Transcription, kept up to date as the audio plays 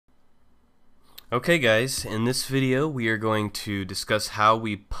Okay guys, in this video we are going to discuss how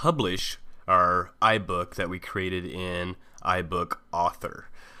we publish our iBook that we created in iBook Author.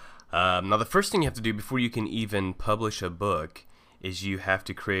 Now the first thing you have to do before you can even publish a book is you have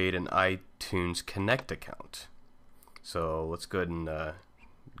to create an iTunes Connect account. So let's go ahead and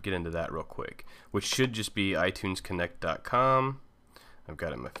get into that real quick, which should just be itunesconnect.com. I've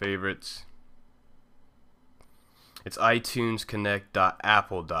got it in my favorites. It's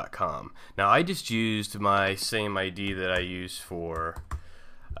itunesconnect.apple.com. Now I just used my same ID that I use for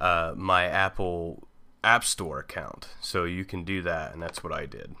my Apple App Store account, so you can do that, and that's what I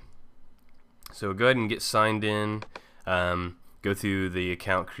did. So go ahead and get signed in, go through the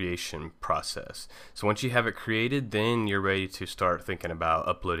account creation process. So once you have it created, then you're ready to start thinking about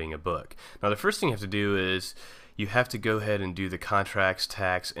uploading a book. Now the first thing you have to do is you have to go ahead and do the contracts,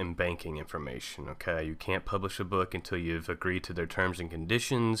 tax, and banking information. Okay, you can't publish a book until you've agreed to their terms and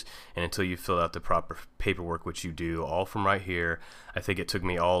conditions and until you fill out the proper paperwork, which you do all from right here. I think it took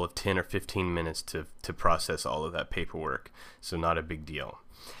me all of 10 or 15 minutes to process all of that paperwork, so not a big deal.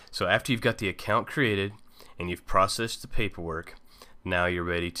 So after you've got the account created and you've processed the paperwork, now you're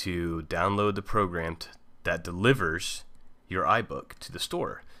ready to download the program that delivers your iBook to the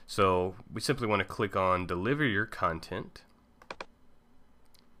store. So we simply want to click on Deliver Your Content,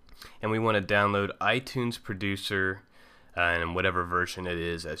 and we want to download iTunes Producer and whatever version it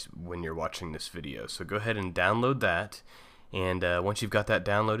is as when you're watching this video. So go ahead and download that, and once you've got that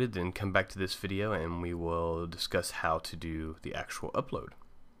downloaded, then come back to this video and we will discuss how to do the actual upload.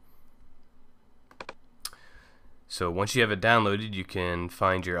 So once you have it downloaded, you can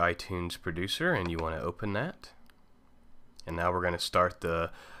find your iTunes Producer and you want to open that. And now we're going to start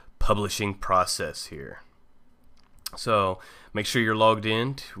the publishing process here. So make sure you're logged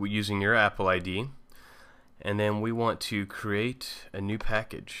in using your Apple ID, and then we want to create a new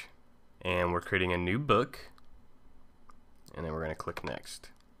package, and we're creating a new book, and then we're going to click next.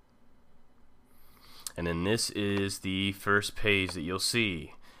 And then this is the first page that you'll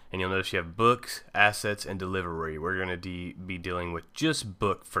see, and you'll notice you have books, assets, and delivery. We're going to be dealing with just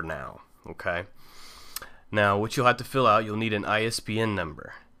book for now. Okay, now what you'll have to fill out, you'll need an ISBN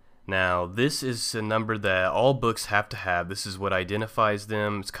number. Now this is a number that all books have to have. This is what identifies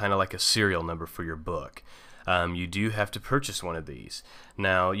them. It's kind of like a serial number for your book. You do have to purchase one of these.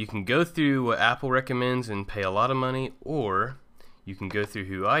 Now you can go through what Apple recommends and pay a lot of money, or you can go through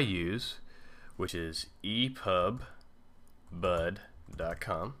who I use, which is epubud.com.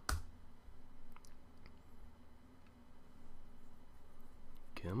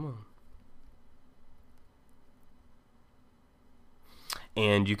 Come on.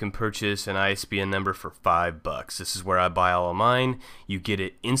 And you can purchase an ISBN number for $5. This is where I buy all of mine. You get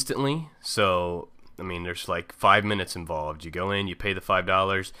it instantly, so I mean there's like 5 minutes involved. You go in, you pay the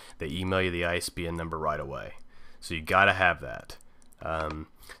 $5, they email you the ISBN number right away. So you gotta have that.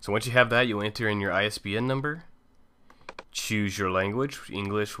 So once you have that, you'll enter in your ISBN number, choose your language,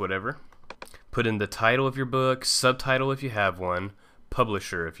 English, whatever, put in the title of your book, subtitle if you have one,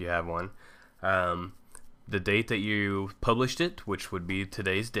 publisher if you have one, the date that you published it, which would be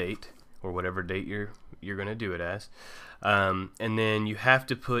today's date or whatever date you're going to do it as, and then you have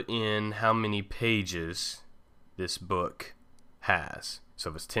to put in how many pages this book has.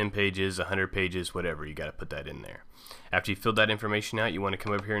 So if it's 10 pages, 100 pages, whatever, you got to put that in there. After you fill that information out, you want to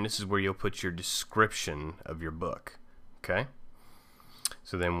come over here, and this is where you'll put your description of your book. Okay,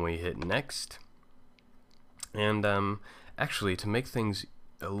 so then we hit next, and actually, to make things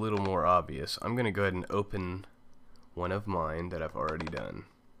a little more obvious, I'm going to go ahead and open one of mine that I've already done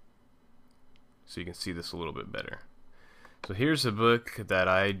so you can see this a little bit better. So here's a book that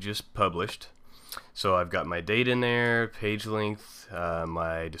I just published. So I've got my date in there, page length,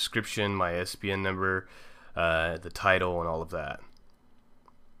 my description, my ISBN number, the title, and all of that.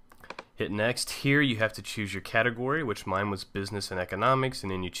 Hit next. Here you have to choose your category, which mine was business and economics,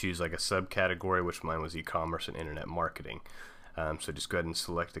 and then you choose like a subcategory, which mine was e-commerce and internet marketing. So just go ahead and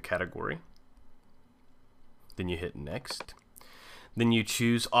select the category. Then you hit next. Then you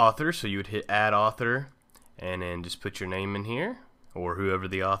choose author, so you would hit add author and then just put your name in here or whoever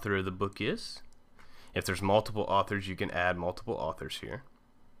the author of the book is. If there's multiple authors, you can add multiple authors here.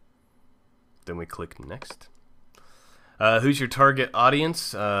 Then we click next. Who's your target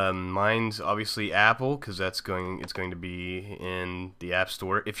audience? Mine's obviously Apple, because it's going to be in the App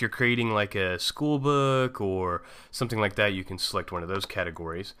Store. If you're creating like a school book or something like that, you can select one of those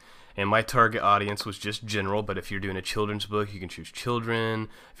categories. And my target audience was just general, but if you're doing a children's book, you can choose children.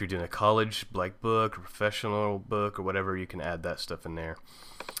 If you're doing a college like book or professional book or whatever, you can add that stuff in there.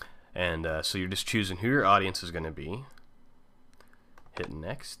 And so you're just choosing who your audience is going to be. Hit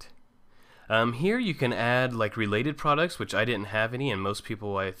next. Here you can add like related products, which I didn't have any, and most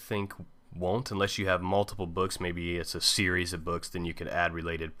people I think won't unless you have multiple books. Maybe it's a series of books, then you could add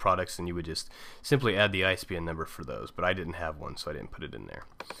related products, and you would just simply add the ISBN number for those, but I didn't have one, so I didn't put it in there.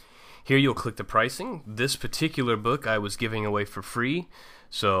 Here you'll click the pricing. This particular book I was giving away for free,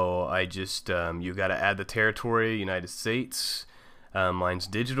 so I just you got to add the territory, United States, mine's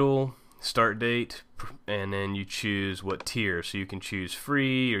digital, start date, and then you choose what tier. So you can choose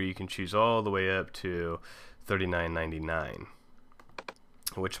free, or you can choose all the way up to $39.99,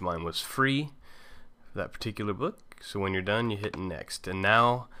 which mine was free for that particular book. So when you're done, you hit next, and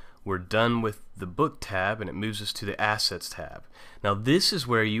now we're done with the book tab, and it moves us to the assets tab. Now this is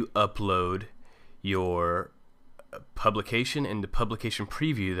where you upload your publication and the publication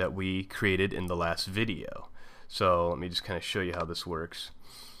preview that we created in the last video. So let me just kind of show you how this works.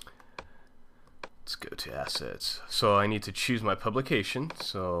 Let's go to assets. So I need to choose my publication,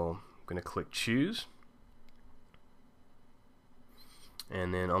 so I'm going to click choose,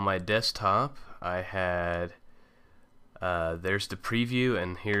 and then on my desktop I had there's the preview,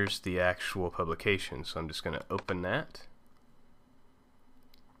 and here's the actual publication. So I'm just going to open that,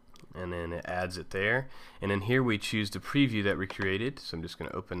 and then it adds it there, and then here we choose the preview that we created. So I'm just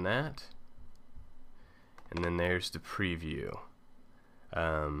going to open that, and then there's the preview.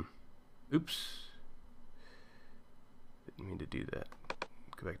 Oops, didn't mean to do that.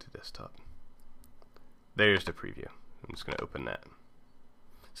 Go back to desktop. There's the preview. I'm just going to open that.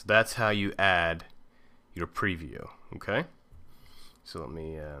 So that's how you add your preview. Okay, so let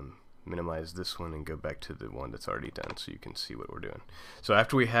me minimize this one and go back to the one that's already done so you can see what we're doing. So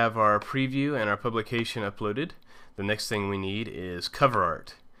after we have our preview and our publication uploaded, the next thing we need is cover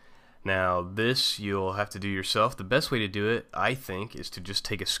art. Now this you'll have to do yourself. The best way to do it, I think, is to just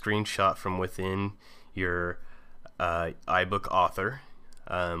take a screenshot from within your iBook author,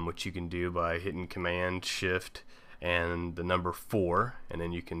 which you can do by hitting Command Shift and the number 4, and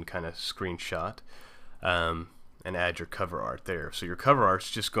then you can kind of screenshot and add your cover art there. So your cover art's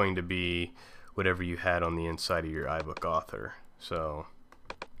just going to be whatever you had on the inside of your iBook author. So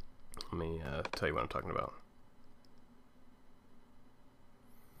let me tell you what I'm talking about.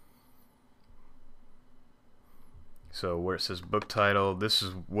 So where it says book title, this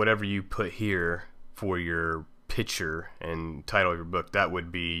is whatever you put here for your picture and title of your book. That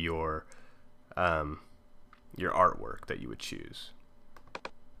would be your artwork that you would choose.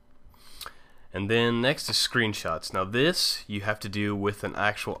 And then next is screenshots. Now this you have to do with an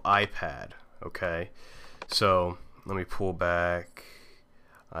actual iPad. Okay, so let me pull back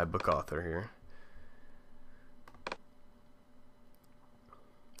iBook author here.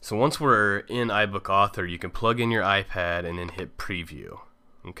 So once we're in iBook author, you can plug in your iPad and then hit preview.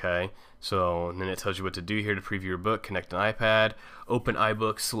 Okay, so then it tells you what to do here to preview your book. Connect an iPad, open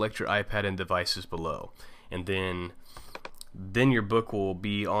iBook, select your iPad and devices below, and then your book will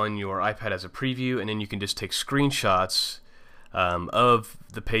be on your iPad as a preview, and then you can just take screenshots of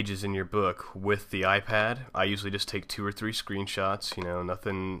the pages in your book with the iPad. I usually just take 2 or 3 screenshots, you know,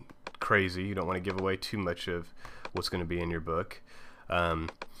 nothing crazy. You don't want to give away too much of what's going to be in your book.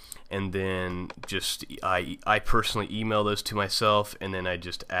 And then just I personally email those to myself, and then I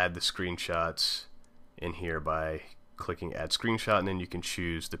just add the screenshots in here by clicking add screenshot, and then you can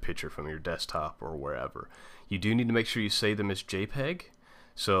choose the picture from your desktop or wherever. You do need to make sure you save them as JPEG.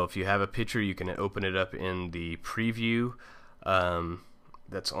 So if you have a picture, you can open it up in the preview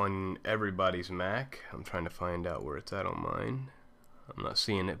that's on everybody's Mac. I'm trying to find out where it's at on mine. I'm not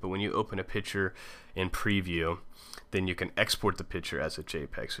seeing it, but when you open a picture in preview, then you can export the picture as a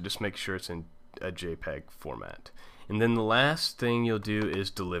JPEG. So just make sure it's in a JPEG format. And then the last thing you'll do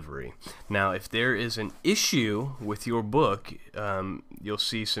is delivery. Now if there is an issue with your book, you'll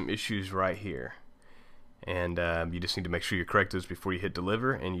see some issues right here, and you just need to make sure you correct those before you hit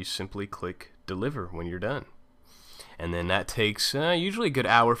deliver, and you simply click deliver when you're done. And then that takes usually a good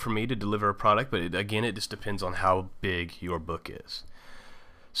hour for me to deliver a product, but again, it just depends on how big your book is.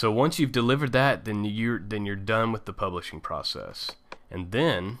 So once you've delivered that, then you're done with the publishing process. And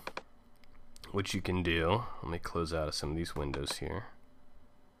then what you can do, let me close out of some of these windows here.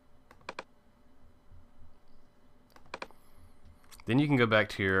 Then you can go back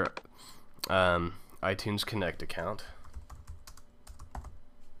to your iTunes Connect account.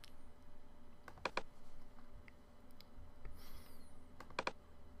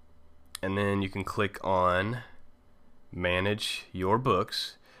 And then you can click on Manage Your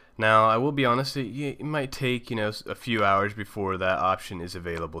Books. Now I will be honest, it might take a few hours before that option is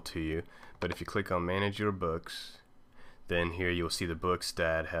available to you, but if you click on Manage Your Books, then here you'll see the books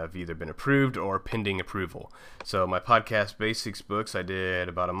that have either been approved or pending approval. So my podcast basics books I did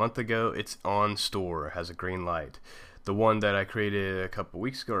about a month ago, it's on store, has a green light. The one that I created a couple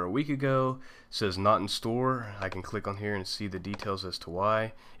weeks ago or a week ago says not in store. I can click on here and see the details as to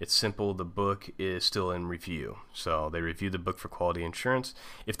why. It's simple. The book is still in review. So they review the book for quality assurance.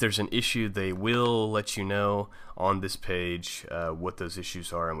 If there's an issue, they will let you know on this page what those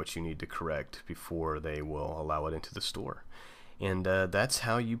issues are and what you need to correct before they will allow it into the store. And that's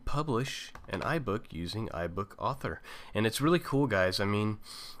how you publish an iBook using iBook Author. And it's really cool, guys. I mean,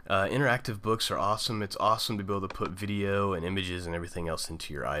 interactive books are awesome. It's awesome to be able to put video and images and everything else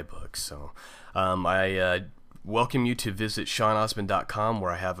into your iBook. So I welcome you to visit SeanOsmond.com,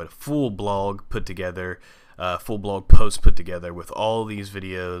 where I have a full blog put together, full blog post put together with all these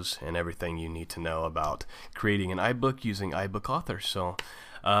videos and everything you need to know about creating an iBook using iBook Author. So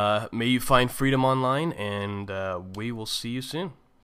may you find freedom online, and we will see you soon.